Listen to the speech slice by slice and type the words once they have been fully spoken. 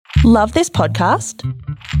Love this podcast?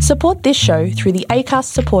 Support this show through the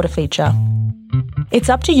Acast supporter feature. It's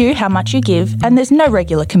up to you how much you give, and there's no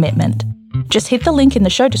regular commitment. Just hit the link in the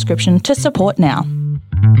show description to support now.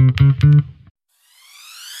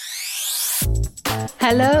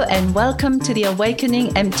 Hello and welcome to the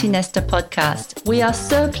Awakening Empty Nester podcast. We are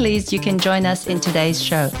so pleased you can join us in today's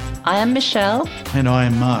show. I am Michelle. And I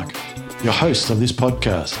am Mark, your host of this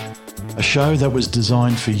podcast, a show that was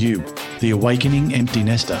designed for you, the Awakening Empty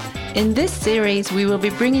Nester. In this series, we will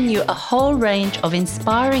be bringing you a whole range of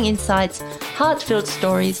inspiring insights, heart-filled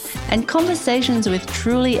stories, and conversations with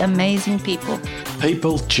truly amazing people.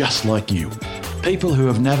 People just like you. People who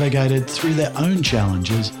have navigated through their own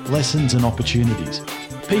challenges, lessons and opportunities.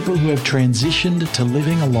 People who have transitioned to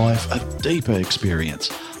living a life of deeper experience,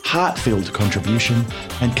 heart-filled contribution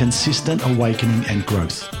and consistent awakening and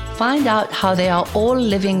growth. Find out how they are all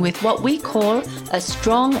living with what we call a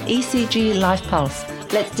strong ECG life pulse.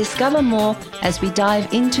 Let's discover more as we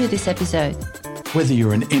dive into this episode. Whether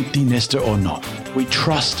you're an empty nester or not, we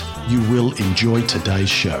trust you will enjoy today's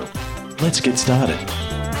show. Let's get started.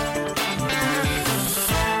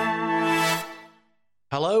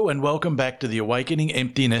 Hello and welcome back to the Awakening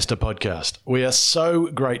Empty Nester podcast. We are so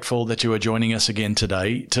grateful that you are joining us again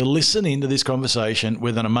today to listen into this conversation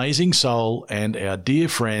with an amazing soul and our dear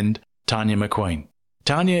friend, Tanya McQueen.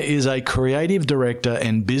 Tanya is a creative director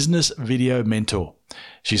and business video mentor.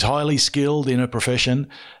 She's highly skilled in her profession,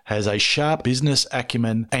 has a sharp business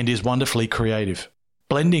acumen, and is wonderfully creative.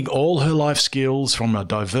 Blending all her life skills from a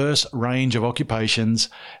diverse range of occupations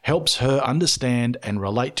helps her understand and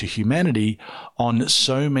relate to humanity on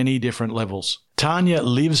so many different levels. Tanya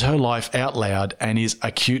lives her life out loud and is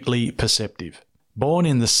acutely perceptive. Born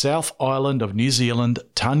in the South Island of New Zealand,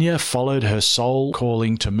 Tanya followed her soul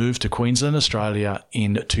calling to move to Queensland, Australia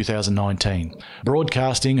in 2019,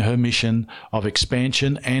 broadcasting her mission of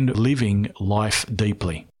expansion and living life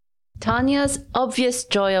deeply. Tanya's obvious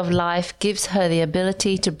joy of life gives her the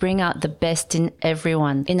ability to bring out the best in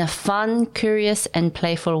everyone in a fun, curious, and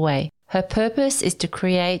playful way. Her purpose is to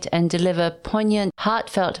create and deliver poignant,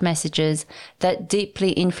 heartfelt messages that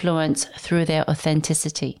deeply influence through their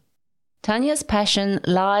authenticity. Tanya's passion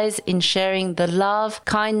lies in sharing the love,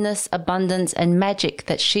 kindness, abundance, and magic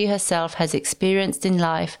that she herself has experienced in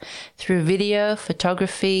life through video,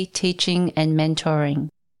 photography, teaching, and mentoring.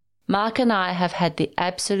 Mark and I have had the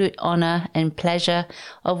absolute honor and pleasure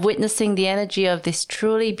of witnessing the energy of this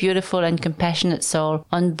truly beautiful and compassionate soul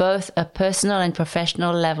on both a personal and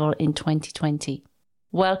professional level in 2020.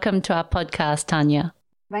 Welcome to our podcast, Tanya.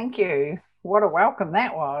 Thank you. What a welcome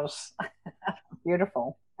that was.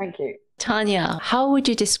 Beautiful. Thank you. Tanya, how would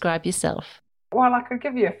you describe yourself? Well, I could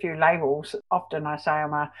give you a few labels. Often I say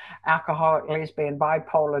I'm a alcoholic, lesbian,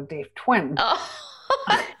 bipolar, deaf twin. Oh.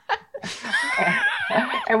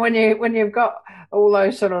 And when you've got all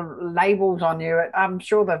those sort of labels on you, I'm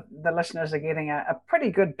sure the listeners are getting a pretty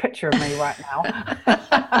good picture of me right now.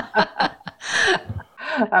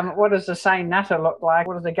 What does a sane nutter look like?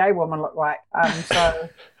 What does a gay woman look like? I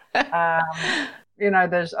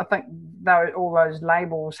think all those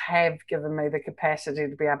labels have given me the capacity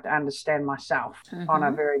to be able to understand myself on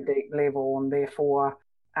a very deep level, and therefore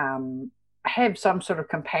have some sort of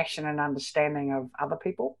compassion and understanding of other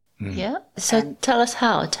people. Yeah. So tell us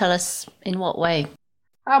how. Tell us in what way.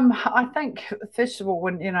 I think, first of all,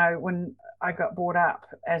 when I got brought up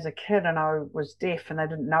as a kid and I was deaf and they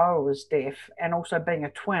didn't know I was deaf, and also being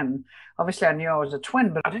a twin, obviously I knew I was a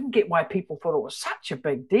twin, but I didn't get why people thought it was such a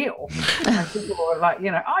big deal. And people were like,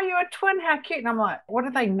 oh, you're a twin, how cute. And I'm like, what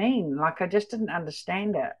do they mean? Like, I just didn't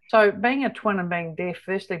understand it. So being a twin and being deaf,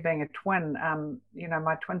 firstly being a twin,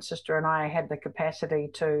 my twin sister and I had the capacity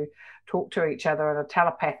to talk to each other in a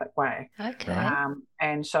telepathic way. Okay.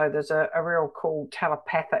 And so there's a real cool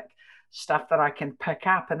telepathic stuff that I can pick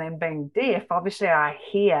up. And then being deaf, obviously I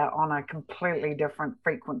hear on a completely different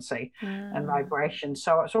frequency and vibration.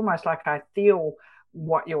 So it's almost like I feel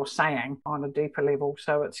what you're saying on a deeper level.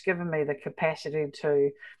 So it's given me the capacity to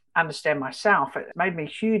understand myself. It made me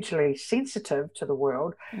hugely sensitive to the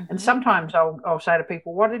world. And sometimes I'll say to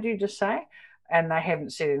people, what did you just say? And they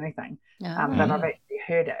haven't said anything, but I've actually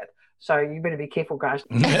heard it. So you better be careful, guys.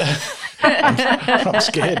 I'm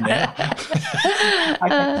scared now.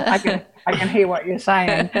 I can hear what you're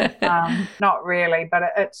saying. Not really, but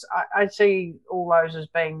I see all those as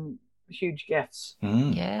being huge gifts for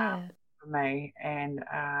me, and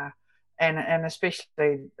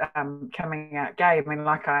especially coming out gay. I mean,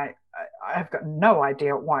 like I've got no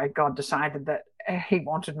idea why God decided that he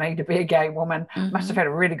wanted me to be a gay woman. Must have had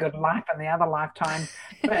a really good life in the other lifetime.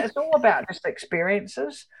 But it's all about just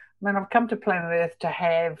experiences. I mean, I've come to planet Earth to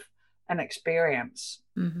have an experience,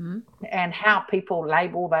 And how people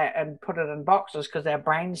label that and put it in boxes, because our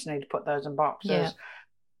brains need to put those in boxes,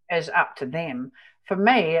 is up to them. For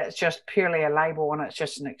me, it's just purely a label, and it's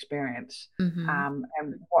just an experience. And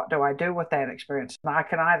what do I do with that experience? I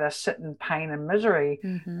can either sit in pain and misery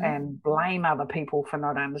and blame other people for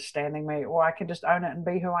not understanding me, or I can just own it and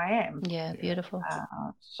be who I am. Yeah, beautiful.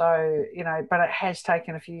 So, but it has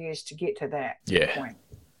taken a few years to get to that point.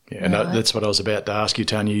 Yeah, and that's what I was about to ask you,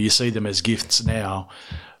 Tanya. You see them as gifts now,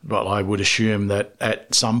 but I would assume that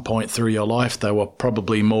at some point through your life, they were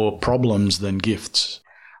probably more problems than gifts.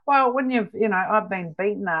 Well, when I've been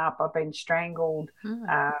beaten up, I've been strangled,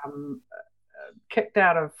 kicked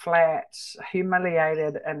out of flats,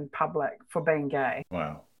 humiliated in public for being gay.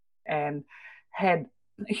 Wow. And had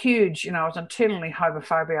huge, I was internally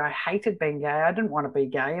homophobic. I hated being gay. I didn't want to be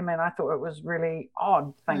gay. I mean, I thought it was really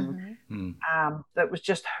odd thing. That was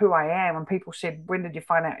just who I am. And people said, when did you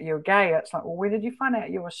find out you were gay? It's like, well, when did you find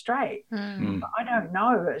out you were straight? I don't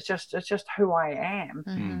know. It's just who I am.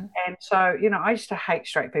 And so, I used to hate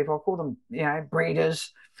straight people. I call them,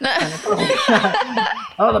 breeders.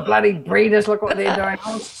 Oh, the bloody breeders, look what they're doing.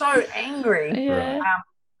 I was so angry.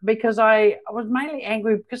 Because I was mainly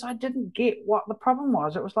angry because I didn't get what the problem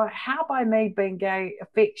was. It was like, how by me being gay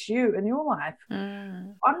affects you in your life?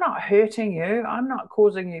 I'm not hurting you. I'm not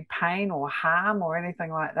causing you pain or harm or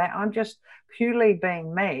anything like that. I'm just purely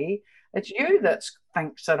being me. It's you that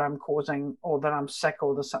thinks that I'm causing, or that I'm sick,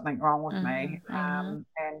 or there's something wrong with me. And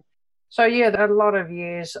so, there are a lot of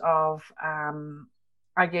years of,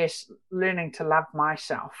 I guess, learning to love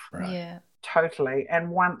myself. Totally. And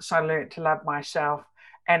once I learned to love myself,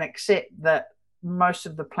 and accept that most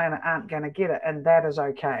of the planet aren't going to get it, and that is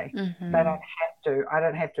okay. They don't have to. I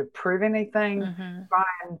don't have to prove anything, try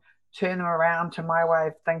and turn them around to my way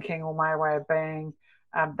of thinking or my way of being.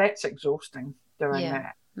 That's exhausting doing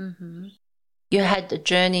that. You had the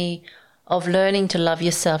journey of learning to love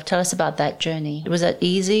yourself. Tell us about that journey. Was it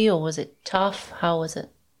easy or was it tough? How was it?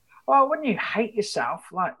 Well, when you hate yourself,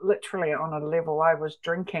 like literally on a level, I was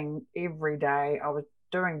drinking every day. I was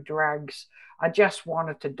doing drugs. I just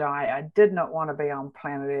wanted to die. I did not want to be on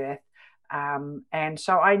planet Earth. And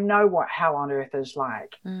so I know what hell on earth is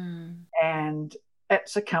like. And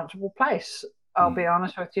it's a comfortable place. I'll be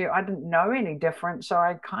honest with you. I didn't know any different, so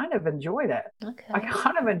I kind of enjoyed it. I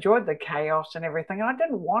kind of enjoyed the chaos and everything. I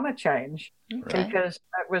didn't want to change because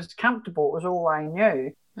it was comfortable. It was all I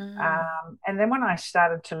knew. And then when I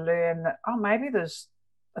started to learn that, maybe there's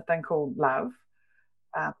a thing called love.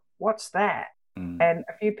 What's that? And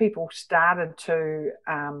a few people started to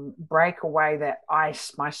break away that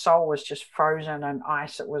ice. My soul was just frozen in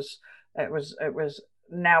ice. It was.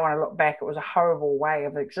 Now when I look back, it was a horrible way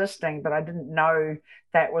of existing, but I didn't know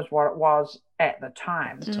that was what it was at the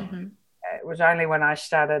time. It was only when I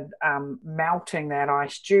started melting that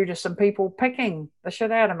ice due to some people picking the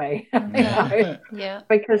shit out of me,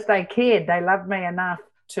 because they cared. They loved me enough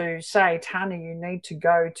to say, Tanya, you need to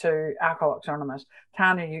go to Alcoholics Anonymous.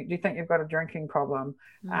 Tanya, do you think you've got a drinking problem?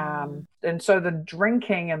 And so the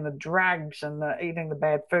drinking and the drugs and the eating the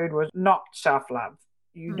bad food was not self-love.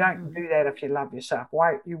 You don't do that if you love yourself.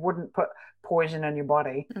 Why? You wouldn't put poison in your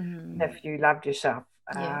body if you loved yourself,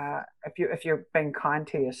 if you're being kind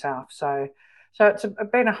to yourself. So it's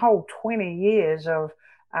been a whole 20 years of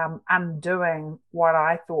undoing what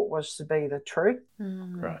I thought was to be the truth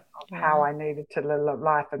of how I needed to live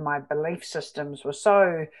life. And my belief systems were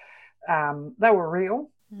so, they were real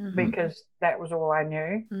because that was all I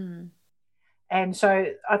knew. And so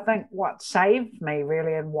I think what saved me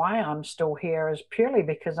really and why I'm still here is purely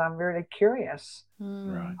because I'm really curious.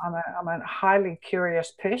 I'm a highly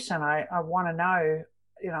curious person. I want to know,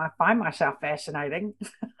 I find myself fascinating.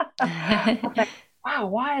 I think, wow,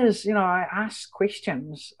 why is, I ask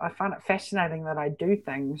questions. I find it fascinating that I do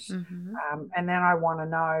things. And then I want to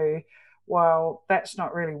know, well, that's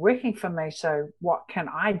not really working for me. So what can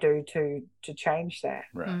I do to change that?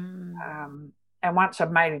 And once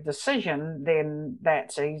I've made a decision, then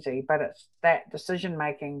that's easy. But it's that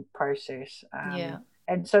decision-making process.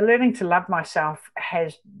 And so learning to love myself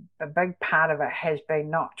has, a big part of it has been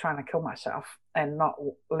not trying to kill myself and not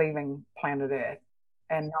leaving planet Earth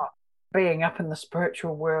and not being up in the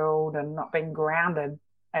spiritual world and not being grounded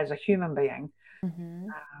as a human being.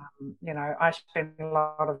 I spend a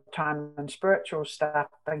lot of time in spiritual stuff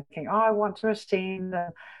thinking, I want to ascend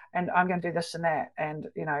and I'm going to do this and that. And,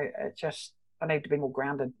 it just, I need to be more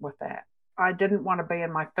grounded with that. I didn't want to be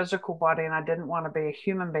in my physical body and I didn't want to be a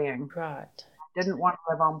human being. I didn't want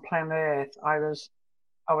to live on planet Earth. I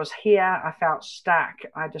was here. I felt stuck.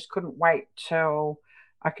 I just couldn't wait till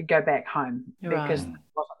I could go back home because Right. it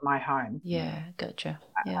wasn't my home. Yeah, gotcha.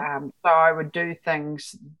 Yeah. So I would do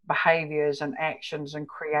things, behaviors and actions and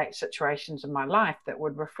create situations in my life that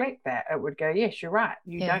would reflect that. It would go, yes, you're right.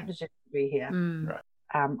 You Yeah. don't deserve to be here. Mm. Right.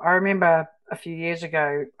 I remember a few years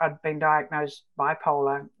ago, I'd been diagnosed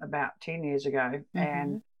bipolar about 10 years ago,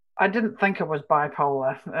 and I didn't think it was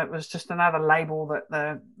bipolar. It was just another label that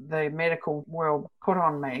the medical world put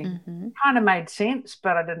on me. Kind of made sense,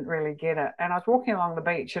 but I didn't really get it. And I was walking along the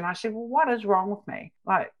beach and I said, well, what is wrong with me?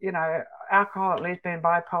 Like, alcoholic, lesbian,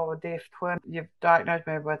 bipolar, deaf, twin. You've diagnosed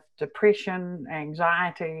me with depression,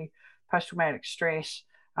 anxiety, post-traumatic stress.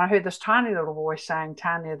 And I heard this tiny little voice saying,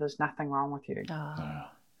 Tanya, there's nothing wrong with you. Oh,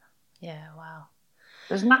 yeah, wow.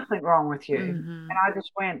 There's nothing wrong with you. Mm-hmm. And I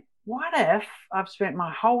just went, what if I've spent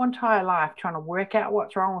my whole entire life trying to work out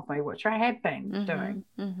what's wrong with me, which I have been doing.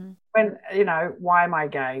 When, why am I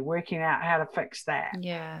gay? Working out how to fix that.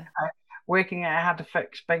 Yeah. Working out how to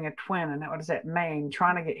fix being a twin and what does that mean?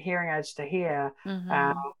 Trying to get hearing aids to hear.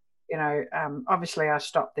 Obviously I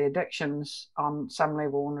stopped the addictions on some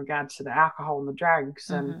level in regards to the alcohol and the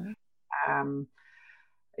drugs. And,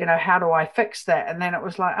 how do I fix that? And then it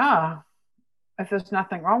was like, if there's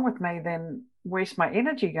nothing wrong with me, then where's my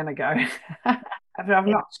energy going to go? If I'm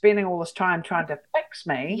not spending all this time trying to fix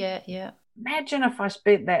me, imagine if I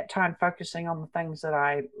spent that time focusing on the things that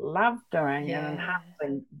I love doing and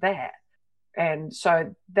enhancing that. And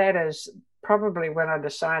so that is probably when I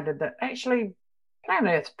decided that actually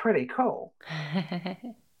planet Earth's pretty cool.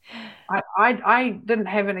 I didn't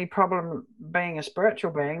have any problem being a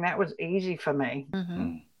spiritual being. That was easy for me.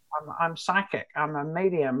 I'm psychic. I'm a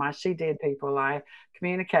medium. I see dead people. I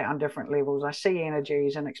communicate on different levels. I see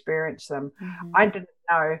energies and experience them. I didn't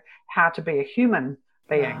know how to be a human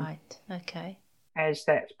being. Right. Okay. As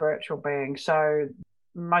that spiritual being. So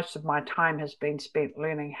most of my time has been spent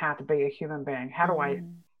learning how to be a human being. How do I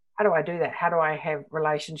do that? How do I have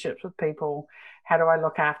relationships with people? How do I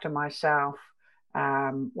look after myself?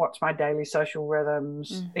 What's my daily social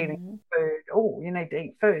rhythms? Eating food. Oh, you need to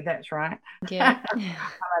eat food. That's right. Yeah. I'm in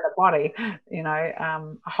the body.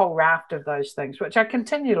 A whole raft of those things, which I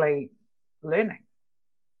continually learning.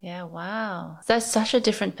 Yeah. Wow. That's such a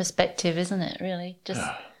different perspective, isn't it? Really, just.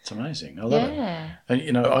 It's amazing. I love it.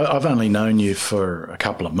 And, I've only known you for a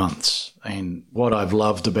couple of months, and what I've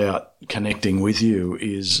loved about connecting with you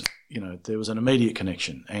is, there was an immediate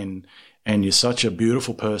connection, and you're such a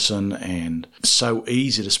beautiful person and so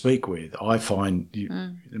easy to speak with. I find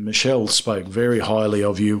Michelle spoke very highly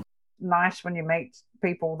of you. Nice when you meet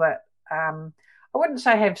people that I wouldn't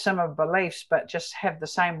say have similar beliefs, but just have the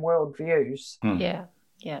same world views. Yeah.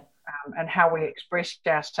 And how we express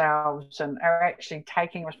ourselves and are actually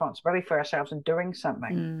taking responsibility for ourselves and doing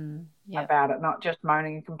something about it, not just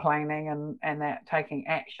moaning and complaining and that taking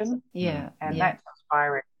action. And that's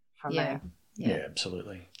inspiring for me. Yeah,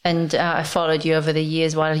 absolutely. And I followed you over the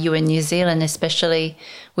years while you were in New Zealand, especially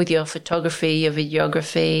with your photography, your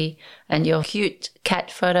videography, and your cute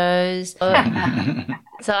cat photos.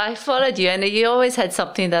 So I followed you, and you always had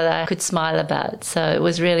something that I could smile about. So it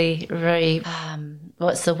was really very...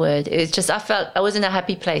 what's the word? It was just, I felt I was in a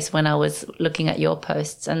happy place when I was looking at your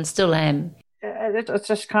posts, and still am. It's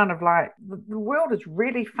just kind of like, the world is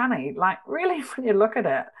really funny. Like, really, when you look at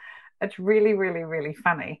it, it's really, really, really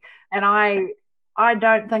funny. And I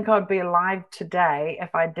don't think I'd be alive today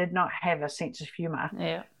if I did not have a sense of humor.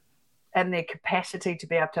 Yeah. And the capacity to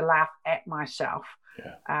be able to laugh at myself.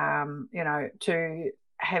 To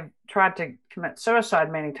have tried to commit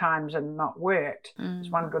suicide many times and not worked.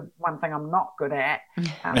 It's one thing I'm not good at.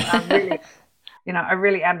 I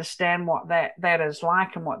really understand what that is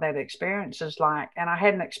like and what that experience is like. And I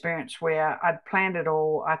had an experience where I'd planned it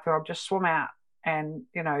all. I thought I'd just swim out and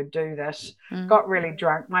do this. Got really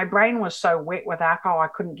drunk. My brain was so wet with alcohol I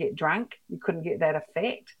couldn't get drunk. You couldn't get that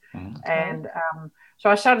effect. And so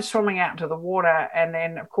I started swimming out into the water, and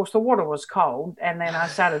then of course the water was cold, and then I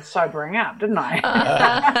started sobering up, didn't I?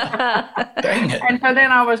 Dang it. And so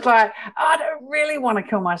then I was like, I don't really want to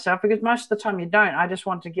kill myself, because most of the time you don't. I just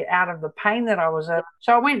want to get out of the pain that I was in.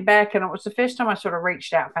 So I went back, and it was the first time I sort of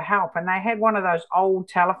reached out for help, and they had one of those old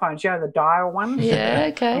telephones, the dial ones. Yeah,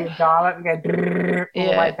 okay. You dial it and go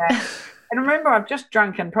all the way back. And remember, I've just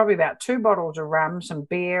drunken probably about 2 bottles of rum, some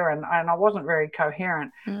beer, and I wasn't very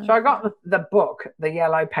coherent. So I got the book, the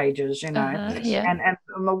yellow pages, and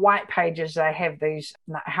on the white pages, they have these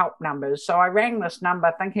help numbers. So I rang this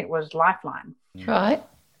number thinking it was Lifeline. Right.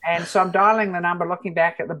 And so I'm dialing the number, looking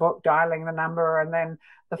back at the book, dialing the number, and then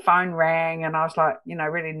the phone rang, and I was like,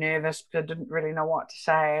 really nervous because I didn't really know what to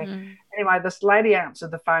say. Anyway, this lady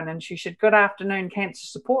answered the phone, and she said, "Good afternoon, Cancer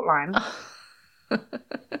Support Line."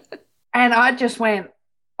 And I just went,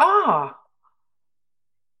 oh,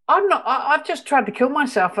 I'm not, I've just tried to kill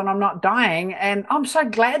myself and I'm not dying. And I'm so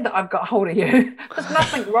glad that I've got hold of you. There's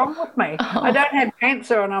nothing wrong with me. I don't have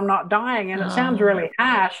cancer and I'm not dying. And it sounds really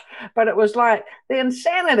harsh, but it was like the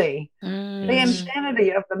insanity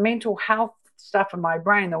of the mental health stuff in my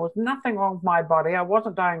brain. There was nothing wrong with my body. I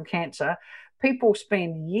wasn't dying of cancer. People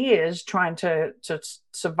spend years trying to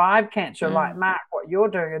survive cancer, like Mark, what you're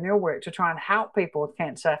doing in your work to try and help people with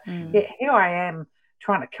cancer. Yet here I am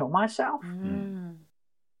trying to kill myself.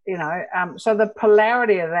 You know, so the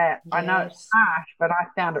polarity of that, I know it's harsh, but I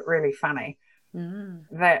found it really funny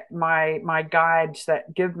that my guides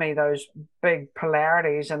that give me those big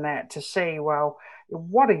polarities and that to see, well,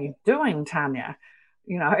 what are you doing, Tanya?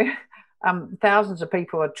 You know, thousands of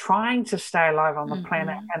people are trying to stay alive on the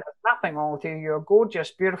planet, and there's nothing wrong with you. You're a gorgeous,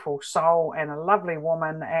 beautiful soul and a lovely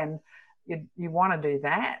woman, and you want to do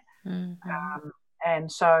that.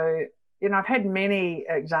 And so, you know, I've had many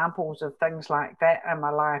examples of things like that in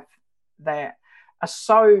my life that are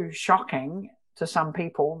so shocking to some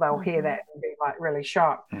people. They'll hear that and be like really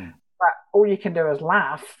shocked. But all you can do is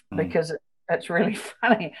laugh because it's really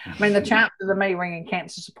funny. I mean, the chances of me ringing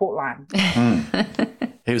cancer support line.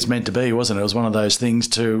 It was meant to be, wasn't it? It was one of those things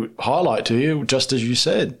to highlight to you, just as you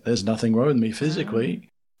said, there's nothing wrong with me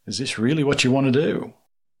physically. Is this really what you want to do?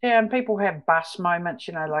 Yeah, and people have bus moments,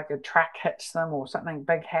 you know, like a truck hits them or something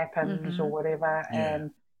big happens or whatever. Yeah.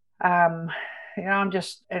 And, you know, I'm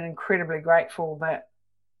just incredibly grateful that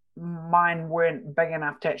mine weren't big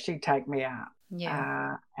enough to actually take me out.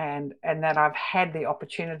 Yeah. And that I've had the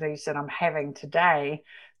opportunities that I'm having today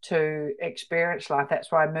to experience life.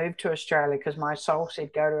 That's why I moved to Australia, because my soul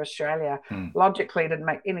said go to Australia. Logically, it didn't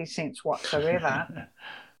make any sense whatsoever.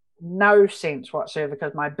 No sense whatsoever,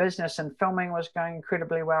 because my business and filming was going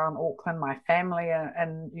incredibly well in Auckland, my family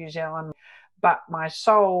in New Zealand. But my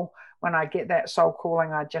soul, when I get that soul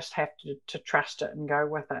calling, I just have to trust it and go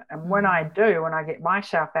with it. And when I do, when I get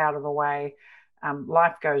myself out of the way,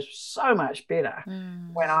 life goes so much better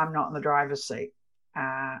when I'm not in the driver's seat.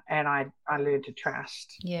 And I learn to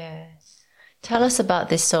trust. Yeah. Tell us about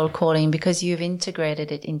this soul calling, because you've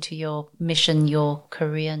integrated it into your mission, your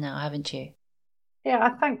career now, haven't you? Yeah, I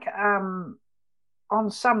think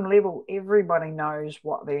on some level, everybody knows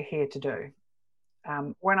what they're here to do.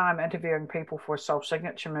 When I'm interviewing people for a Soul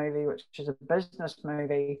Signature movie, which is a business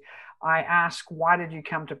movie, I ask, why did you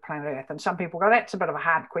come to planet Earth? And some people go, that's a bit of a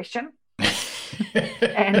hard question.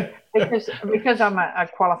 And because I'm a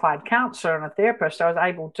qualified counselor and a therapist, I'm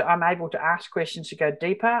able to ask questions to go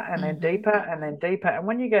deeper and then deeper and then deeper. And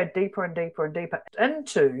when you go deeper and deeper and deeper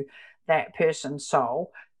into that person's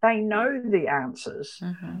soul, they know the answers.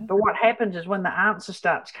 But what happens is when the answer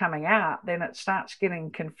starts coming out, then it starts getting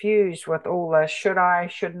confused with all the should I,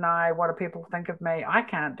 shouldn't I, what do people think of me? I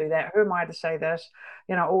can't do that. Who am I to say this?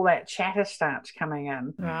 You know, all that chatter starts coming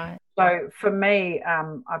in. Right. So for me,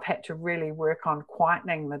 I've had to really work on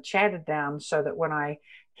quietening the chatter down so that when I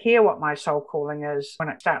hear what my soul calling is, when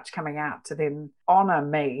it starts coming out, to then honor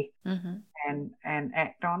me and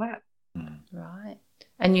act on it. Right.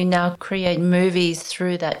 And you now create movies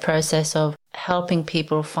through that process of helping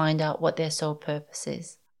people find out what their soul purpose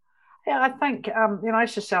is. Yeah, I think, you know, I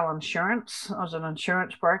used to sell insurance. I was an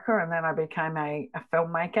insurance broker, and then I became a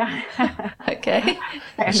filmmaker. Okay.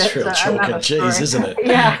 It's real chalk and cheese, isn't it?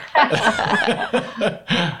 Yeah.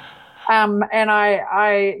 And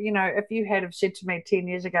I, you know, if you had have said to me 10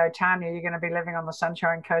 years ago, Tanya, you're going to be living on the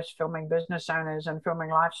Sunshine Coast filming business owners and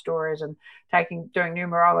filming life stories and doing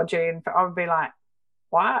numerology, and I would be like,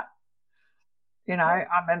 what? You know,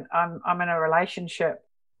 I'm in a relationship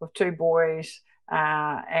with 2 boys,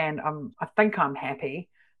 and I think I'm happy,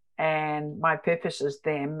 and my purpose is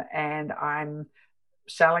them, and I'm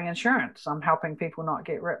selling insurance. I'm helping people not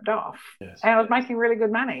get ripped off. Yes. And I was making really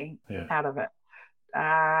good money out of it.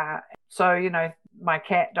 So, you know, my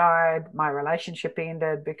cat died, my relationship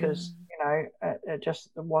ended because, you know, it just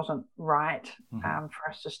wasn't right for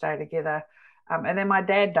us to stay together. And then my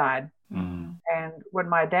dad died. And when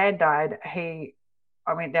my dad died,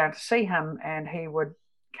 I went down to see him, and he would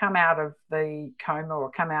come out of the coma or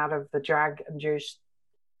come out of the drug-induced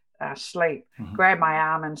sleep, grab my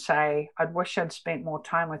arm and say, I'd wish I'd spent more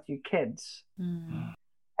time with you kids. And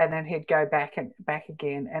then he'd go back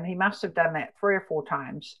again. And he must have done that 3 or 4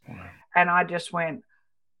 times. And I just went,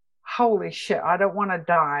 holy shit, I don't want to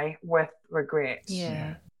die with regrets.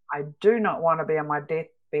 Yeah. I do not want to be on my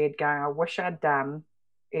deathbed going, I wish I'd done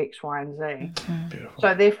X, Y, and Z.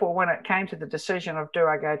 So therefore, when it came to the decision of do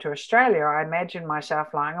I go to Australia, I imagined myself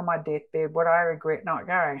lying on my deathbed. Would I regret not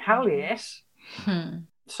going? Hell yes.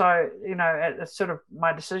 So, it's sort of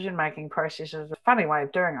my decision-making process is a funny way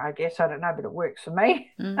of doing it, I guess. I don't know, but it works for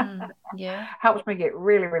me. Yeah. Helps me get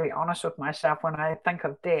really, really honest with myself when I think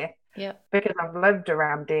of death. Yeah. Because I've lived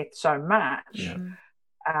around death so much,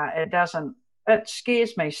 it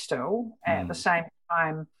scares me still. At the same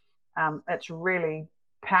time, it's really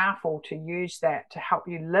powerful to use that to help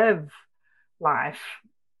you live life,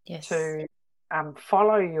 to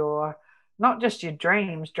follow your, not just your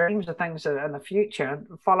dreams are things that are in the future,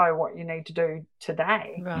 follow what you need to do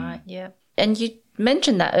today. Right, yeah. And you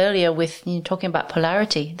mentioned that earlier with talking about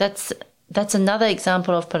polarity. That's another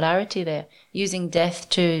example of polarity there, using death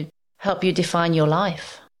to help you define your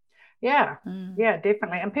life. Yeah, yeah,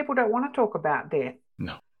 definitely. And people don't want to talk about death.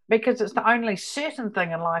 No. Because it's the only certain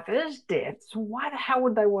thing in life is death. So why the hell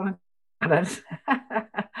would they want to do it?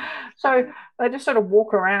 So they just sort of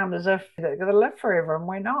walk around as if they're going to live forever, and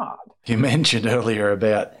we're not. You mentioned earlier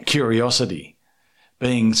about curiosity,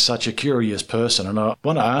 being such a curious person. And I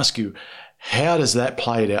want to ask you, how does that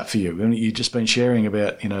play out for you? I mean, you've just been sharing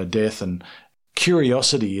about, death, and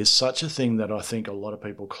curiosity is such a thing that I think a lot of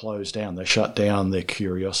people close down. They shut down their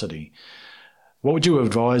curiosity. What would you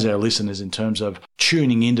advise our listeners in terms of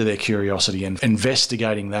tuning into their curiosity and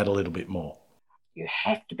investigating that a little bit more? You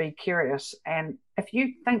have to be curious. And if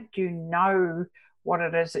you think you know what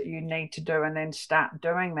it is that you need to do and then start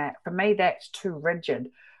doing that, for me, that's too rigid.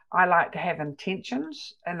 I like to have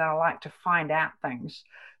intentions, and I like to find out things.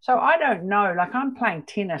 So I don't know, like I'm playing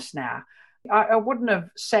tennis now. I wouldn't have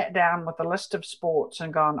sat down with a list of sports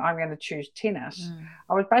and gone, I'm going to choose tennis.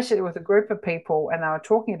 I was basically with a group of people, and they were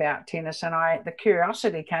talking about tennis, and the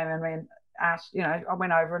curiosity came in me and asked, I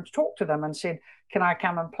went over and talked to them and said, can I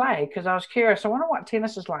come and play? Because I was curious. I wonder what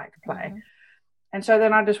tennis is like to play. And so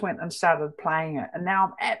then I just went and started playing it, and now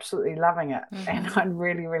I'm absolutely loving it, and I'm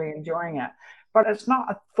really, really enjoying it. But it's not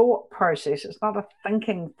a thought process. It's not a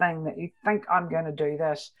thinking thing that you think I'm going to do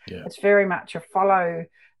this. Yeah. It's very much a follow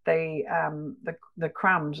the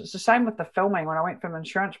crumbs. It's the same with the filming. When I went from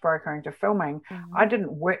insurance brokering to filming, I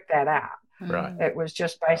didn't work that out. Right. It was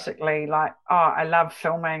just basically like, I love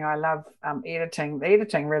filming. I love editing. The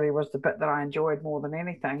editing really was the bit that I enjoyed more than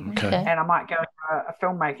anything. Okay. And I might go to a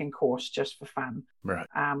filmmaking course just for fun. Right.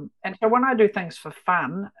 And so when I do things for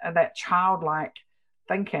fun, that childlike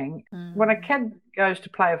thinking, when a kid goes to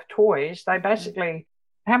play with toys, they basically,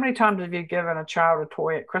 how many times have you given a child a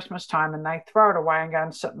toy at Christmas time and they throw it away and go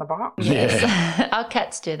and sit in the box? Yes. Our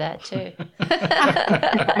cats do that too.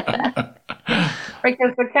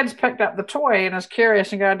 Because the kid's picked up the toy and is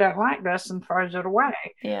curious and go, I don't like this, and throws it away.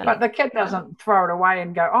 Yeah. But the kid doesn't throw it away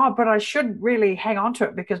and go, but I should really hang on to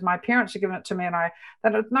it because my parents are giving it to me, and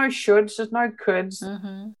there's no shoulds, there's no coulds.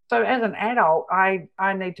 So as an adult, I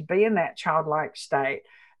need to be in that childlike state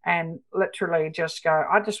and literally just go,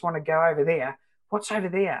 I just want to go over there. What's over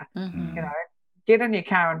there? Get in your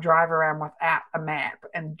car and drive around without a map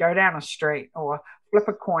and go down a street, or flip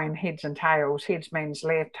a coin, heads and tails. Heads means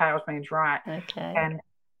left, tails means right. Okay.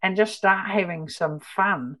 And just start having some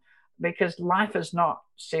fun, because life is not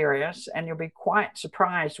serious, and you'll be quite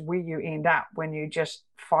surprised where you end up when you just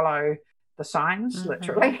follow the signs,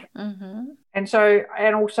 literally. And so,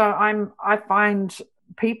 and also I find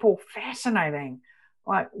people fascinating.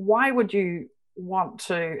 Like, why would you want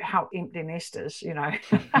to help empty nesters,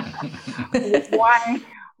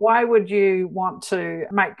 why would you want to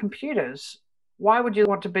make computers? Why would you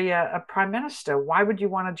want to be a prime minister? Why would you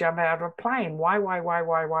want to jump out of a plane? Why?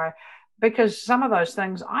 Because some of those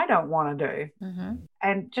things I don't want to do.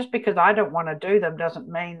 And just because I don't want to do them doesn't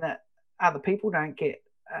mean that other people don't get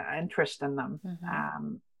interest in them.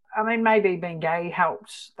 I mean, maybe being gay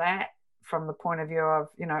helps that, from the point of view of,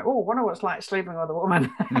 I wonder what it's like sleeping with a woman.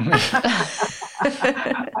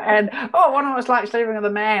 And I wonder what it's like sleeping with a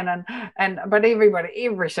man. But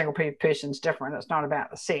every single person's different. It's not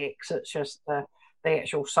about the sex. It's just the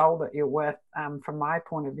actual soul that you're with, from my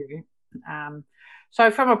point of view. So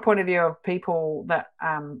from a point of view of people that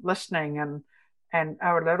listening and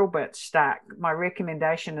are a little bit stuck, my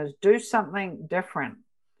recommendation is do something different.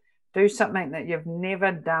 Do something that you've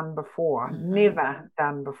never done before.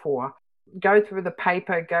 Go through the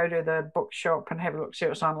paper, go to the bookshop and have a look, see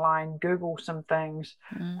what's online, Google some things,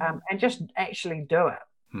 and just actually do it.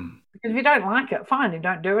 Because if you don't like it, fine, you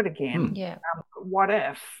don't do it again. What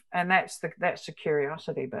if? And that's the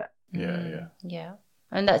curiosity bit. Yeah.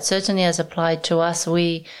 And that certainly has applied to us.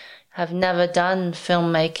 We have never done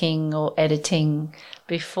filmmaking or editing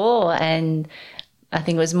before, and I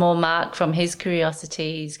think it was more Mark from his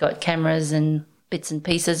curiosity. He's got cameras and bits and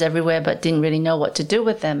pieces everywhere, but didn't really know what to do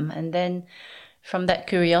with them. And then from that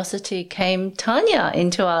curiosity came Tanya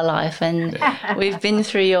into our life, and we've been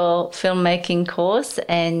through your filmmaking course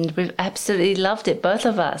and we've absolutely loved it, both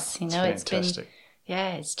of us. You know, it's fantastic.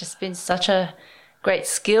 It's just been such a great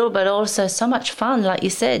skill, but also so much fun. Like you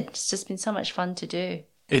said, it's just been so much fun to do.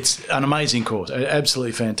 It's an amazing course,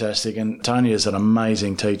 absolutely fantastic. And Tanya is an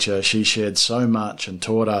amazing teacher. She shared so much and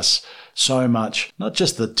taught us so much, not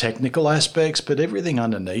just the technical aspects, but everything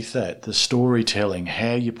underneath that, the storytelling,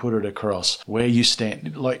 how you put it across, where you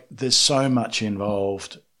stand. Like, there's so much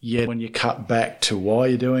involved. Yet when you cut back to why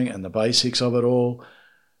you're doing it and the basics of it all,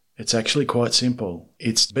 it's actually quite simple.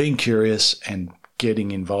 It's being curious and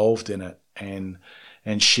getting involved in it and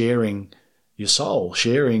sharing your soul,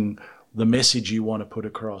 sharing the message you want to put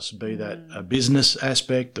across, be that a business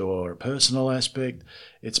aspect or a personal aspect.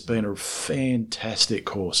 It's been a fantastic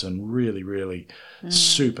course and really, really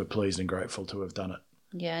super pleased and grateful to have done it.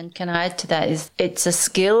 Yeah, and can I add to that is it's a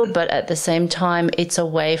skill, but at the same time, it's a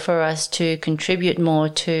way for us to contribute more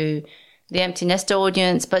to the Empty Nester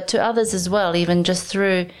audience, but to others as well, even just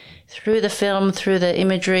through the film, through the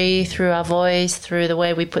imagery, through our voice, through the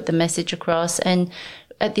way we put the message across. And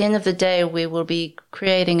at the end of the day, we will be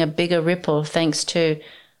creating a bigger ripple thanks to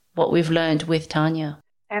what we've learned with Tanya.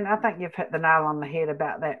 And I think you've hit the nail on the head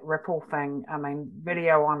about that ripple thing. I mean,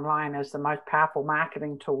 video online is the most powerful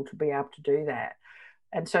marketing tool to be able to do that.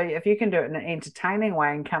 And so if you can do it in an entertaining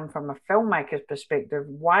way and come from a filmmaker's perspective,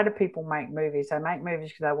 why do people make movies? They make movies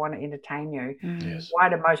because they want to entertain you. Yes. Why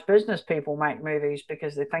do most business people make movies?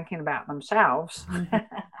 Because they're thinking about themselves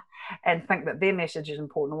and think that their message is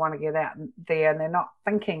important and want to get out there, and they're not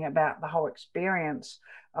thinking about the whole experience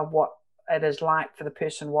of what it is like for the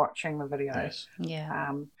person watching the video. Yes.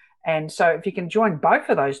 Yeah. And so if you can join both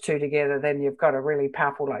of those two together, then you've got a really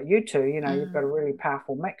powerful, like you two, you've got a really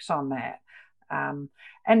powerful mix on that.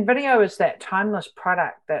 And video is that timeless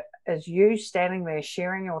product that is you standing there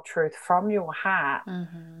sharing your truth from your heart.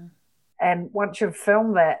 Mm-hmm. And once you've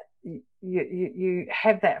filmed that, you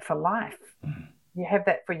have that for life. Mm-hmm. You have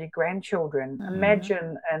that for your grandchildren. Mm-hmm.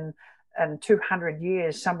 Imagine in 200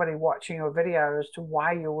 years, somebody watching your video as to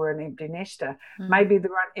why you were an empty nester. Mm-hmm. Maybe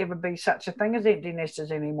there won't ever be such a thing as empty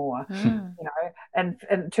nesters anymore. Mm-hmm. And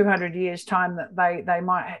in 200 years' time, that they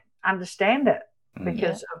might understand it.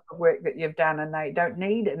 Because of the work that you've done, and they don't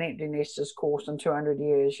need an empty nesters course in 200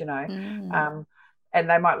 years, and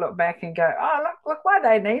they might look back and go, oh, look why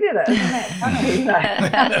they needed it. Isn't that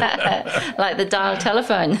funny? Like the dial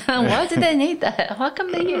telephone. Why did they need that? How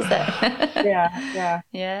come they use that?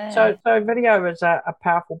 Yeah. So video is a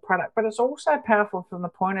powerful product, but it's also powerful from the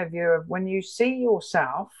point of view of when you see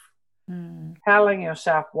yourself telling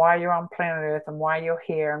yourself why you're on planet Earth and why you're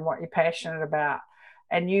here and what you're passionate about.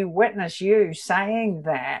 And you witness you saying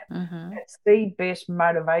that, it's the best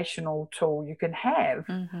motivational tool you can have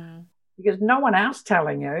because no one else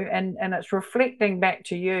telling you, and it's reflecting back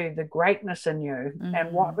to you the greatness in you.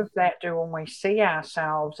 And what does that do when we see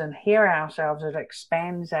ourselves and hear ourselves? It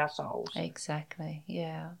expands our souls. Exactly,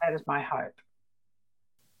 yeah. That is my hope.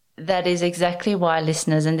 That is exactly why,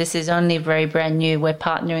 listeners, and this is only very brand new, we're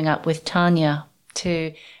partnering up with Tanya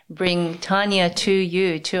to bring Tanya to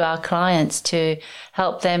you, to our clients, to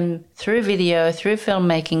help them through video, through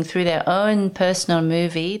filmmaking, through their own personal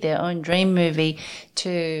movie, their own dream movie,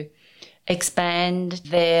 to expand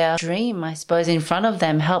their dream, I suppose, in front of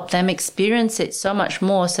them, help them experience it so much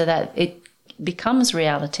more so that it becomes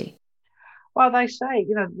reality. Well, they say,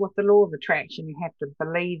 with the law of attraction, you have to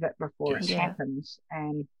believe it before it happens.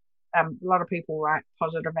 And a lot of people write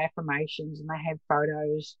positive affirmations and they have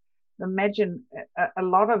photos. Imagine a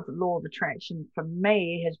lot of law of attraction for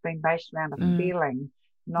me has been based around a feeling,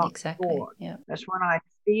 not thought. Yeah. That's when I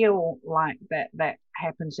feel like that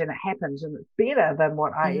happens, and it happens, and it's better than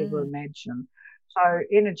what I ever imagined. So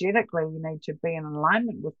energetically, you need to be in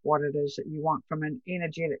alignment with what it is that you want from an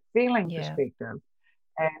energetic feeling perspective.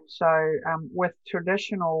 And so with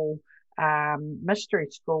traditional mystery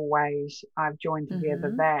school ways, I've joined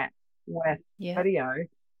together that with video.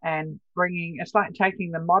 And it's like taking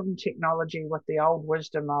the modern technology with the old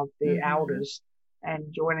wisdom of the elders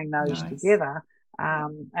and joining those together.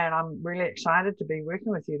 And I'm really excited to be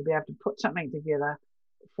working with you to be able to put something together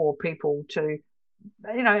for people to,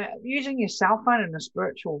 using your cell phone in a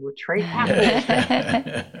spiritual retreat.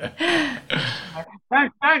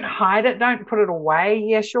 Don't hide it. Don't put it away.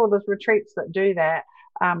 Yeah, sure, there's retreats that do that.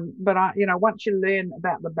 But once you learn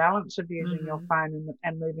about the balance of using your phone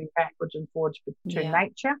and moving backwards and forwards to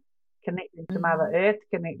nature, connecting to Mother Earth,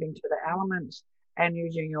 connecting to the elements, and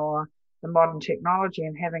using the modern technology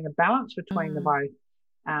and having a balance between the both,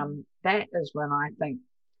 that is when I think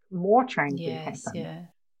more change can happen.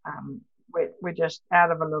 we're just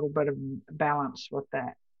out of a little bit of balance with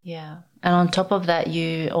that. Yeah. And on top of that,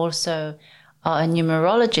 you also are a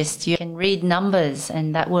numerologist. You can read numbers,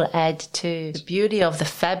 and that will add to the beauty of the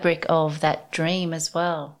fabric of that dream as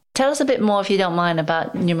well. Tell us a bit more, if you don't mind,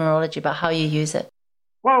 about numerology, about how you use it.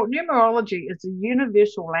 Well, numerology is a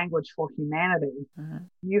universal language for humanity. Mm-hmm.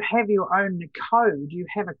 You have your own code. You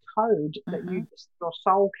have a code that your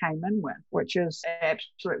soul came in with, which is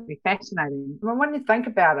absolutely fascinating. I mean, when you think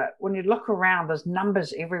about it, when you look around, there's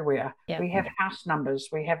numbers everywhere. Yeah. We have house numbers.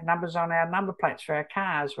 We have numbers on our number plates for our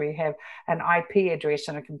cars. We have an IP address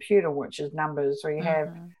in a computer, which is numbers. We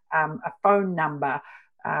have a phone number.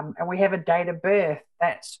 And we have a date of birth.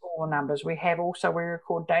 That's all numbers. We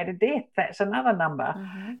record date of death. That's another number.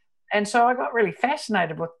 And so I got really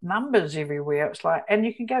fascinated with numbers everywhere. It's like, and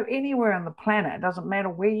you can go anywhere on the planet. It doesn't matter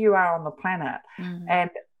where you are on the planet.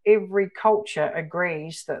 And every culture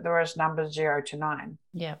agrees that there is numbers 0 to 9.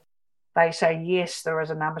 Yeah. They say, yes, there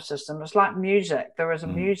is a number system. It's like music. There is a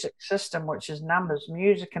music system, which is numbers.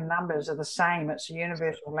 Music and numbers are the same. It's a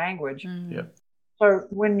universal language. Yeah. So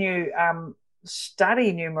when you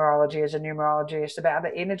study numerology as a numerologist about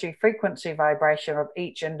the energy, frequency, vibration of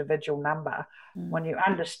each individual number, when you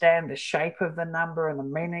understand the shape of the number and the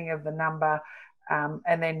meaning of the number,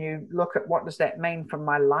 and then you look at what does that mean from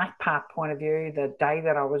my life path point of view, the day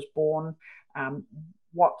that I was born,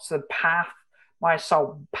 what's the path, my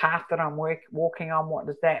soul path that I'm walking on, what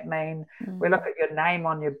does that mean? We look at your name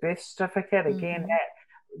on your birth certificate, again,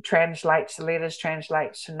 that translates, the letters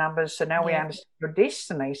translates to numbers. So now we understand your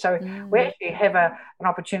destiny. So we actually have an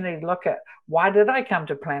opportunity to look at, why did I come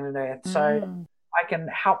to planet Earth? So I can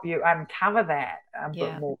help you uncover that a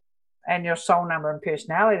bit more. And your soul number and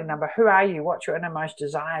personality number. Who are you? What's your innermost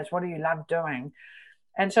desires? What do you love doing?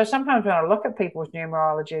 And so sometimes when I look at people's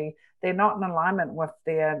numerology, they're not in alignment with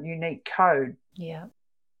their unique code. Yeah.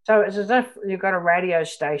 So it's as if you've got a radio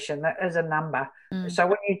station that is a number. So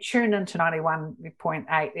when you tune into 91.8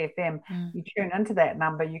 FM, you tune into that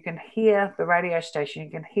number, you can hear the radio station, you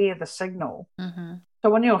can hear the signal. So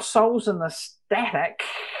when your soul's in the static,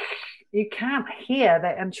 you can't hear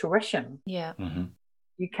that intuition. Yeah.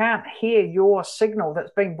 You can't hear your signal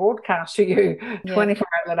that's being broadcast to you 24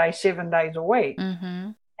 hours a day, 7 days a week. You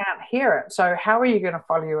can't hear it. So how are you going to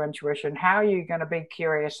follow your intuition? How are you going to be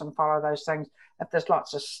curious and follow those things if there's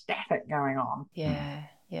lots of static going on?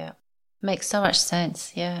 Yeah. Makes so much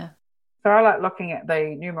sense. Yeah. So I like looking at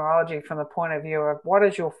the numerology from the point of view of what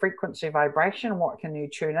is your frequency vibration, what can you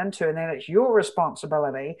tune into, and then it's your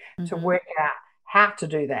responsibility to work out how to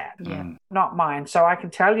do that, not mine. So I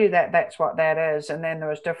can tell you that that's what that is. And then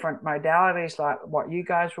there's different modalities like what you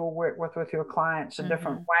guys will work with your clients, and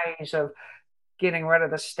different ways of getting rid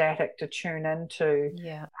of the static to tune into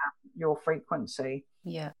your frequency.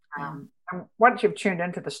 And once you've tuned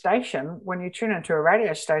into the station, when you tune into a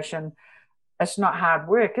radio station, it's not hard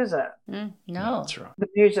work, is it? No. That's right. The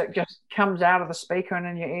music just comes out of the speaker and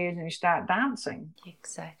in your ears and you start dancing.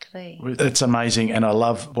 Exactly. It's amazing. And I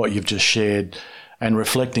love what you've just shared, and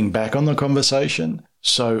reflecting back on the conversation.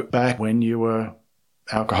 So back when you were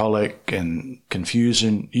alcoholic and confused,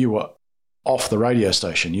 and you were off the radio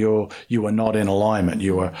station, you were not in alignment,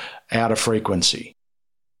 you were out of frequency.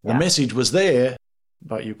 The message was there,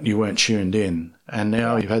 but you weren't tuned in. And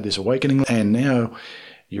now you've had this awakening, and now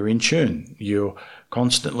you're in tune. You're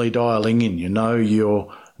constantly dialing in. You know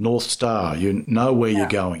your North Star. You know where you're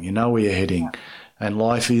going. You know where you're heading. And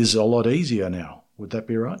life is a lot easier now. Would that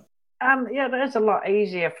be right? It is a lot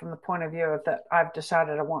easier from the point of view of that I've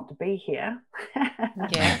decided I want to be here.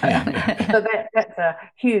 So that's a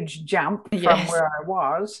huge jump from where I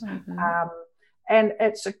was. And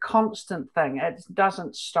it's a constant thing. It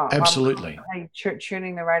doesn't stop. Absolutely. I'm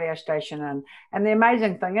tuning the radio station in. And the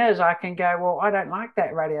amazing thing is I can go, well, I don't like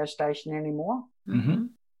that radio station anymore.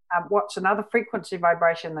 What's another frequency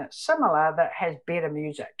vibration that's similar that has better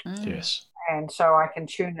music? Yes. And so I can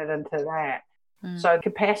tune it into that. So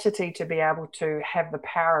capacity to be able to have the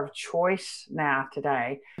power of choice now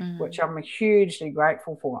today, which I'm hugely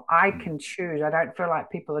grateful for. I can choose. I don't feel like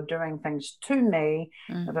people are doing things to me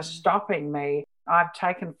that are stopping me. I've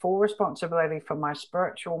taken full responsibility for my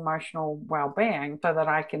spiritual, emotional well-being so that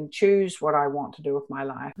I can choose what I want to do with my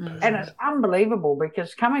life. And it's unbelievable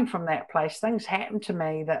because coming from that place, things happen to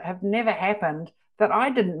me that have never happened, that I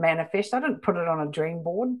didn't manifest. I didn't put it on a dream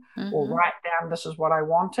board or write down this is what I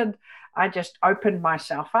wanted. I just opened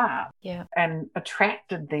myself up and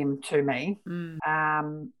attracted them to me.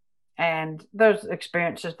 And those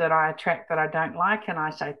experiences that I attract that I don't like, and I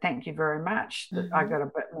say, thank you very much. That I got a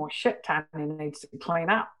bit more shit. Tanya needs to clean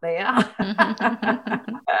up there.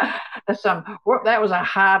 That was a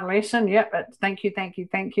hard lesson. Yep. But thank you.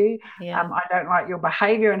 Yeah. I don't like your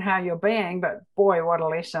behavior and how you're being, but boy, what a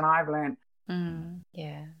lesson I've learned.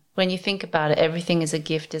 Yeah. When you think about it, everything is a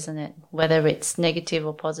gift, isn't it? Whether it's negative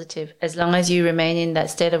or positive. As long as you remain in that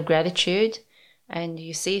state of gratitude and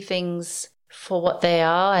you see things for what they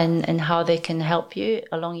are and how they can help you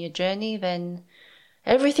along your journey, then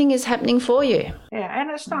everything is happening for you. Yeah,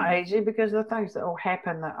 and it's not easy because the things that will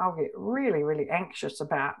happen that I'll get really, really anxious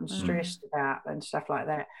about and stressed about and stuff like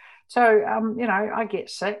that. So, I get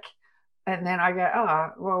sick. And then I go, oh,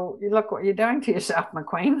 well, you look what you're doing to yourself,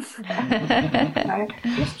 McQueen.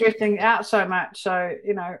 You're stressing out so much. So,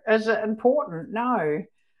 is it important? No.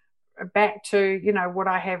 Back to, would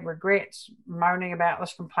I have regrets moaning about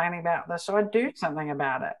this, complaining about this? So I do something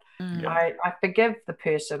about it. I forgive the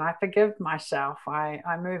person. I forgive myself.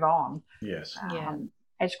 I move on. Yes.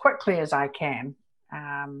 As quickly as I can.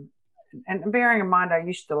 And bearing in mind, I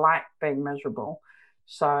used to like being miserable.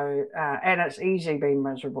 So, and it's easy being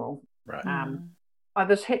miserable. Right.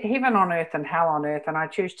 There's heaven on earth and hell on earth, and I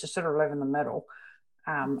choose to sort of live in the middle.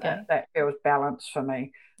 That feels balanced for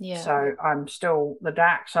me. Yeah. So I'm still, the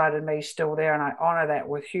dark side of me is still there, and I honor that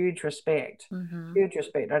with huge respect. Huge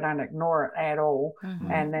respect. I don't ignore it at all.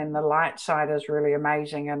 And then the light side is really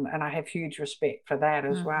amazing, and I have huge respect for that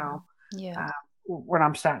as well. Yeah. When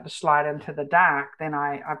I'm starting to slide into the dark, then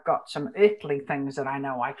I've got some earthly things that I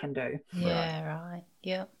know I can do. Yeah, right.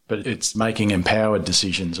 Yeah. But it's making empowered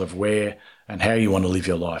decisions of where and how you want to live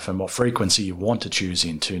your life and what frequency you want to choose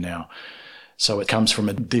into now. So it comes from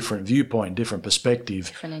a different viewpoint, different perspective.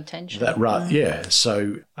 Different intention. Yeah.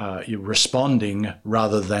 So you're responding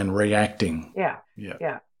rather than reacting. Yeah.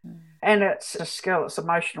 And it's a skill, it's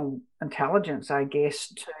emotional intelligence, I guess,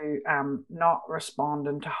 to not respond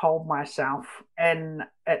and to hold myself. And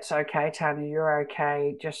it's okay, Tanya, you're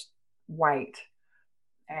okay. Just wait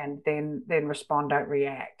and then respond, don't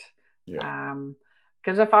react. Yeah.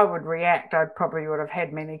 Because if I would react, I probably would have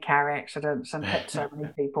had many car accidents and hit so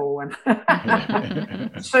many people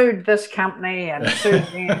and sued this company and sued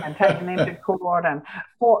them and taken them to court and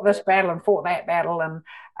fought this battle and fought that battle. And,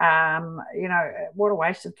 what a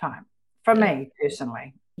waste of time for me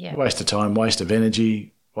personally. Yeah. Waste of time, waste of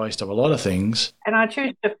energy, waste of a lot of things. And I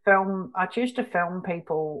choose to film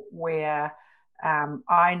people where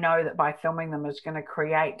I know that by filming them is going to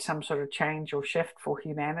create some sort of change or shift for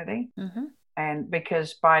humanity. And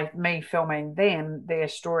because by me filming them, their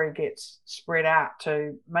story gets spread out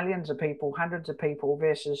to millions of people, hundreds of people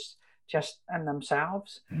versus just in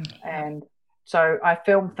themselves. And so I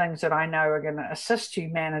film things that I know are going to assist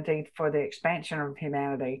humanity for the expansion of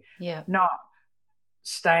humanity, not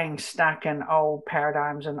staying stuck in old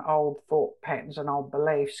paradigms and old thought patterns and old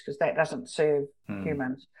beliefs, because that doesn't serve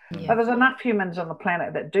humans. But there's enough humans on the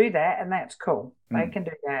planet that do that, and that's cool. They can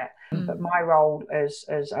do that. But my role is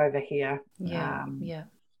over here.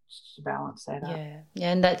 Just to balance that up.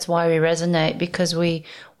 Yeah, and that's why we resonate, because we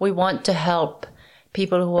want to help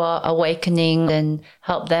people who are awakening and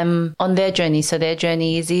help them on their journey, so their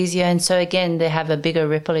journey is easier, and so again they have a bigger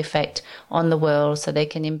ripple effect on the world, so they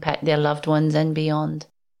can impact their loved ones and beyond.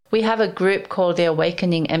 We have a group called the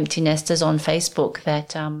Awakening Empty Nesters on Facebook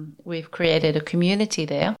that we've created a community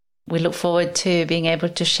there. We look forward to being able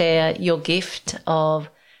to share your gift of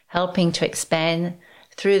helping to expand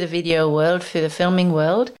through the video world, through the filming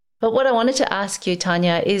world. But what I wanted to ask you,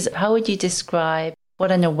 Tanya, is how would you describe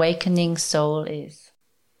what an awakening soul is?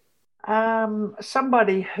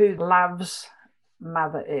 Somebody who loves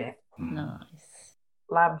Mother Earth. Nice.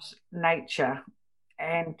 Loves nature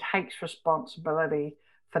and takes responsibility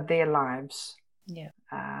for their lives.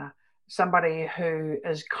 Somebody who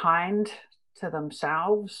is kind to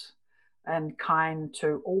themselves and kind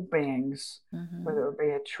to all beings, whether it be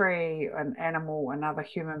a tree, an animal, another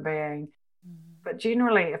human being. But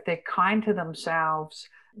generally, if they're kind to themselves,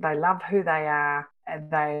 they love who they are, and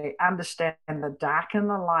they understand the dark and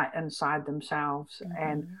the light inside themselves,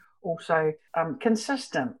 and also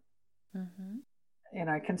consistent,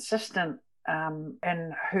 consistent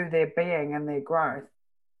in who they're being and their growth.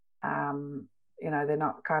 They're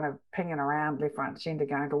not kind of pinging around left, right, and centre,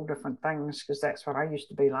 going to all different things, because that's what I used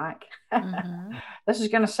to be like. This is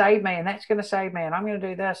going to save me, and that's going to save me, and I'm going to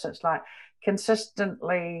do this. It's like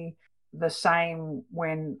consistently the same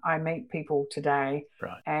when I meet people today.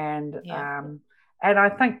 Right. And I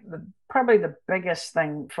think probably the biggest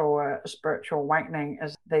thing for a spiritual awakening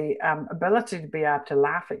is the ability to be able to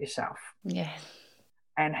laugh at yourself. Yeah.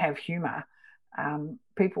 And have humour.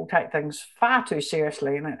 people take things far too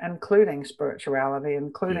seriously, and including spirituality,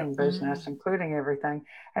 including business, including everything,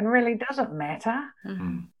 and really doesn't matter.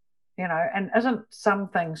 You know, and isn't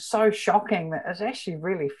something so shocking that is actually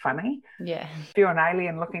really funny? Yeah. If you're an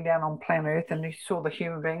alien looking down on planet Earth and you saw the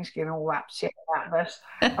human beings getting all upset about this,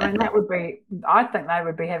 I mean, I think they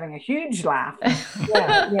would be having a huge laugh.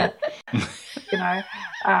 Yeah. You know,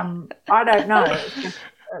 I don't know.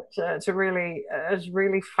 It's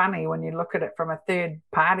really funny when you look at it from a third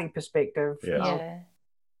party perspective.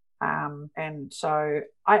 And so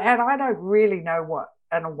I don't really know what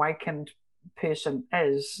an awakened person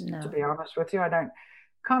is, to be honest with you. I don't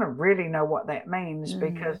kind of really know what that means,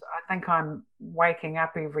 because I think I'm waking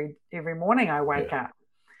up every morning. I wake up,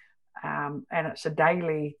 and it's a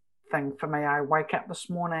daily thing for me. I wake up this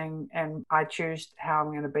morning and I choose how I'm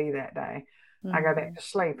going to be that day. I go back to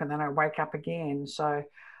sleep and then I wake up again. So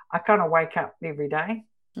I kind of wake up every day.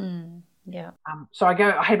 So I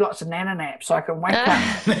have lots of nana naps so I can wake up.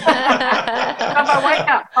 If I wake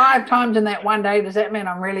up 5 times in that one day, does that mean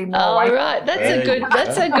I'm really more awake? Right.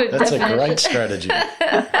 That's a great strategy.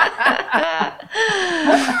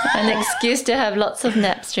 An excuse to have lots of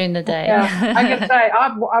naps during the day. Yeah, I can say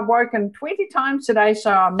I've woken 20 times today,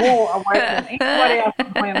 so I'm more awake than anybody else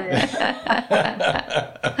on planet Earth.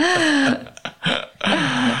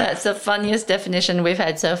 That's the funniest definition we've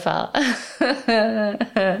had so far.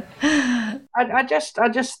 I just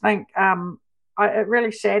think it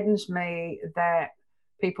really saddens me that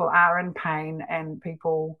people are in pain and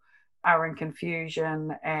people are in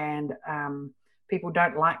confusion and people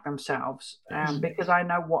don't like themselves, because I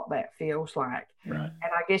know what that feels like. Right.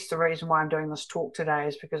 And I guess the reason why I'm doing this talk today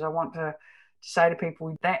is because I want to say to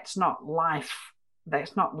people, that's not life,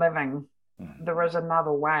 that's not living. There is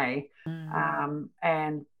another way.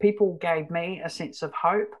 And people gave me a sense of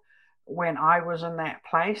hope when I was in that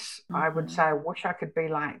place. I would say, I wish I could be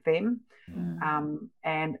like them.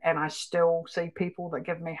 And I still see people that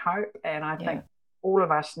give me hope. And I think all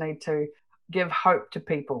of us need to give hope to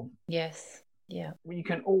people. Yes. Yeah. You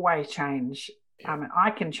can always change. I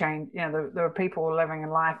can change. You know, there are people living in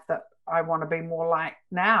life that I want to be more like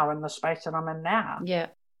now in the space that I'm in now. Yeah.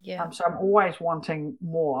 Yeah. So I'm always wanting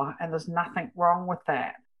more, and there's nothing wrong with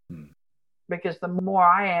that. Because the more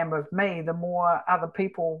I am of me, the more other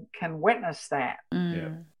people can witness that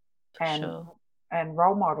and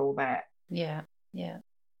role model that. Yeah.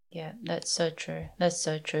 That's so true.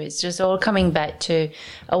 It's just all coming back to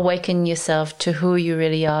awaken yourself to who you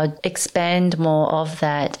really are, expand more of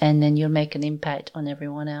that, and then you'll make an impact on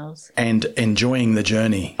everyone else. And enjoying the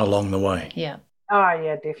journey along the way. Yeah. Oh,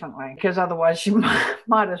 yeah, definitely. Because otherwise you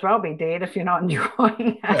might as well be dead if you're not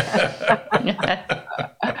enjoying it.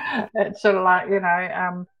 It's sort of like, you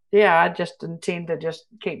know, I just intend to just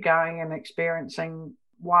keep going and experiencing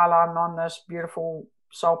while I'm on this beautiful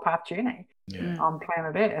soul path journey on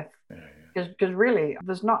planet Earth. Because really,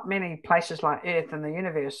 there's not many places like Earth in the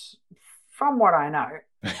universe, from what I know.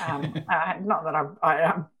 Not that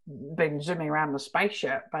I've been zooming around the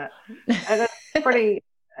spaceship, but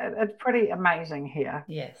it's pretty amazing here.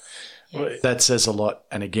 Yes. Well, that says a lot.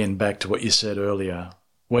 And again, back to what you said earlier,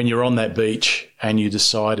 when you're on that beach and you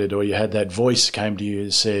decided, or you had that voice came to you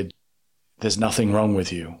and said, there's nothing wrong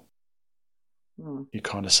with you. You're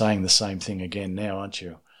kind of saying the same thing again now, aren't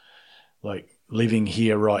you? Like, living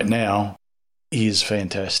here right now is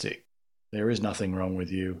fantastic. There is nothing wrong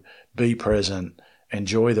with you. Be present,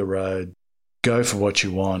 enjoy the road, go for what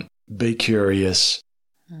you want, be curious.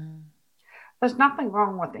 There's nothing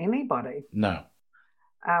wrong with anybody. No.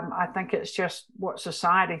 I think it's just what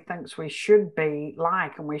society thinks we should be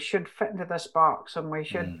like, and we should fit into this box, and we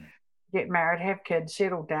should get married, have kids,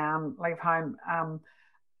 settle down, leave home.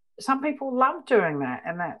 Some people love doing that,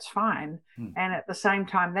 and that's fine. And at the same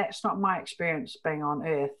time, that's not my experience being on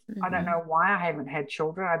Earth. I don't know why I haven't had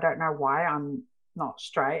children. I don't know why I'm not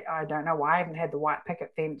straight. I don't know why I haven't had the white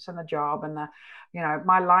picket fence and the job and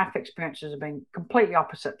my life experiences have been completely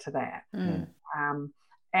opposite to that.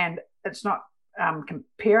 And it's not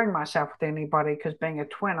comparing myself with anybody, because being a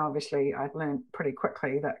twin, obviously, I learned pretty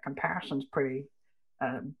quickly that comparison's pretty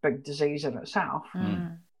big disease in itself.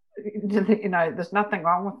 There's nothing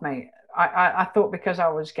wrong with me. I thought because I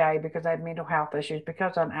was gay, because I had mental health issues,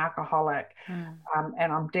 because I'm alcoholic, and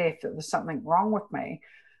I'm deaf, that there's something wrong with me.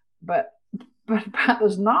 But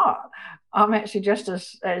there's not. I'm actually just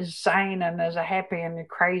as sane and as a happy and a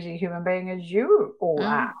crazy human being as you all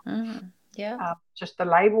are. Yeah. Just the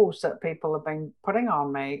labels that people have been putting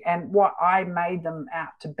on me and what I made them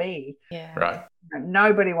out to be. Yeah. Right.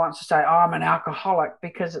 Nobody wants to say, oh, I'm an alcoholic,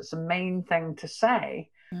 because it's a mean thing to say.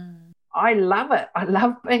 I love it. I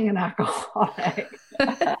love being an alcoholic.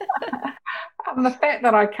 The fact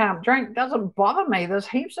that I can't drink doesn't bother me. There's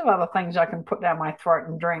heaps of other things I can put down my throat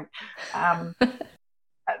and drink.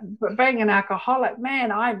 But being an alcoholic, man,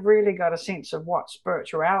 I've really got a sense of what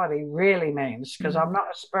spirituality really means, because I'm not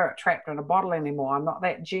a spirit trapped in a bottle anymore. I'm not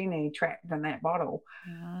that genie trapped in that bottle.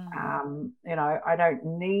 I don't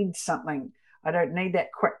need something. I don't need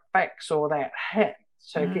that quick fix or that hit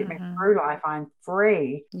to get me through life. I'm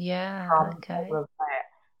free from all of that.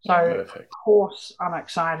 So, of course, I'm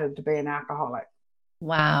excited to be an alcoholic.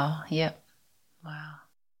 Wow. Yep. Wow.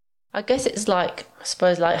 I guess it's like, I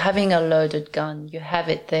suppose, like having a loaded gun. You have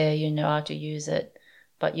it there, you know how to use it,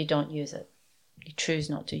 but you don't use it. You choose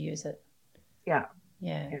not to use it. Yeah.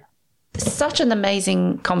 Such an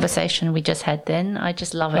amazing conversation we just had then. I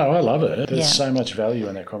just love it. Oh, I love it. There's so much value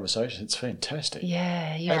in that conversation. It's fantastic.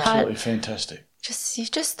 Yeah. Absolutely fantastic.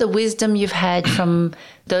 Just the wisdom you've had from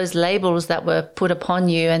those labels that were put upon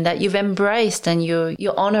you, and that you've embraced, and you're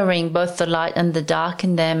honouring both the light and the dark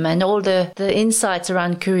in them, and all the insights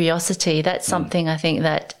around curiosity. That's something I think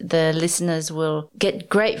that the listeners will get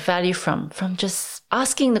great value from just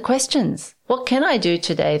asking the questions. What can I do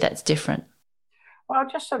today that's different? Well,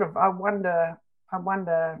 just sort of, I wonder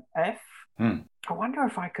if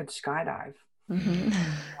I could skydive.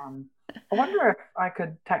 I wonder if I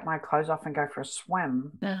could take my clothes off and go for a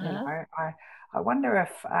swim. I wonder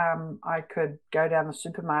if I could go down the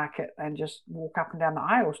supermarket and just walk up and down the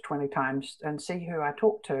aisles 20 times and see who I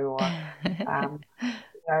talk to. Or,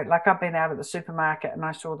 like I've been out at the supermarket and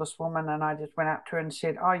I saw this woman and I just went up to her and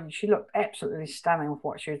said, oh, she looked absolutely stunning with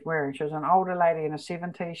what she was wearing. She was an older lady in her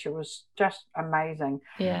 70s. She was just amazing.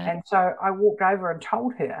 Yeah. And so I walked over and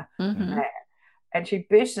told her that. And she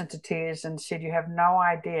burst into tears and said, you have no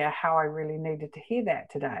idea how I really needed to hear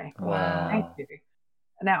that today. Wow. Thank you.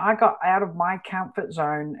 Now, I got out of my comfort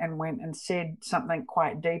zone and went and said something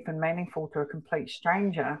quite deep and meaningful to a complete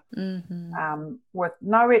stranger with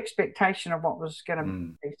no expectation of what was going to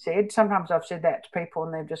be said. Sometimes I've said that to people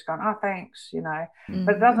and they've just gone, oh, thanks,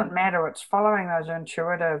 But it doesn't matter. It's following those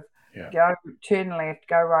intuitive, go turn left,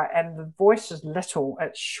 go right. And the voice is little.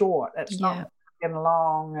 It's short. It's not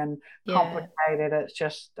long and complicated. It's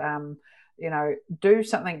just do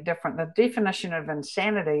something different. The definition of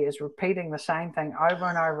insanity is repeating the same thing over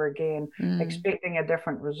and over again, expecting a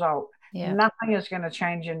different result. Nothing is going to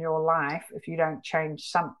change in your life if you don't change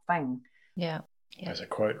something. There's a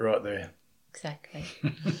quote right there. Exactly.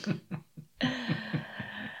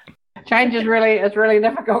 Change is really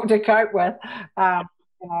difficult to cope with,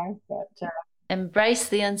 embrace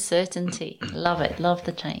the uncertainty. Love it. Love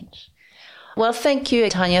the change. Well, thank you,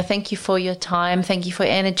 Tanya. Thank you for your time. Thank you for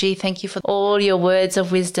your energy. Thank you for all your words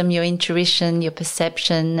of wisdom, your intuition, your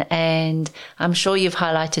perception. And I'm sure you've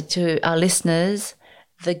highlighted to our listeners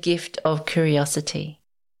the gift of curiosity.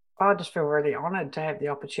 I just feel really honoured to have the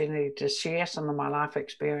opportunity to share some of my life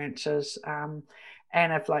experiences. And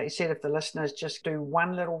if, like you said, if the listeners just do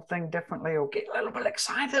one little thing differently or get a little bit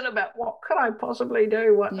excited about what could I possibly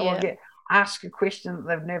do, or ask a question that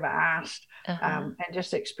they've never asked, and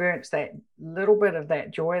just experience that little bit of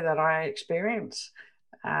that joy that I experience,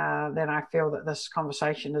 then I feel that this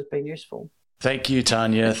conversation has been useful. Thank you,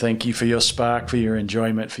 Tanya. Thank you for your spark, for your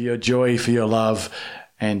enjoyment, for your joy, for your love,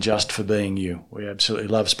 and just for being you. We absolutely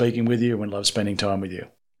love speaking with you and love spending time with you.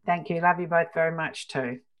 Thank you. Love you both very much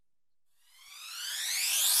too.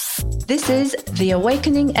 This is the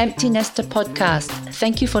Awakening Empty Nester podcast.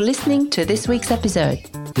 Thank you for listening to this week's episode.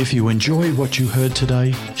 If you enjoyed what you heard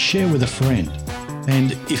today, share with a friend.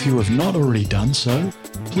 And if you have not already done so,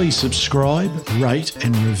 please subscribe, rate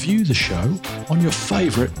and review the show on your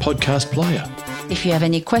favourite podcast player. If you have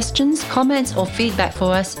any questions, comments or feedback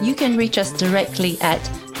for us, you can reach us directly at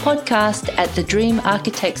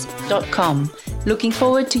podcast@thedreamarchitects.com. Looking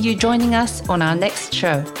forward to you joining us on our next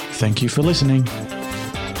show. Thank you for listening.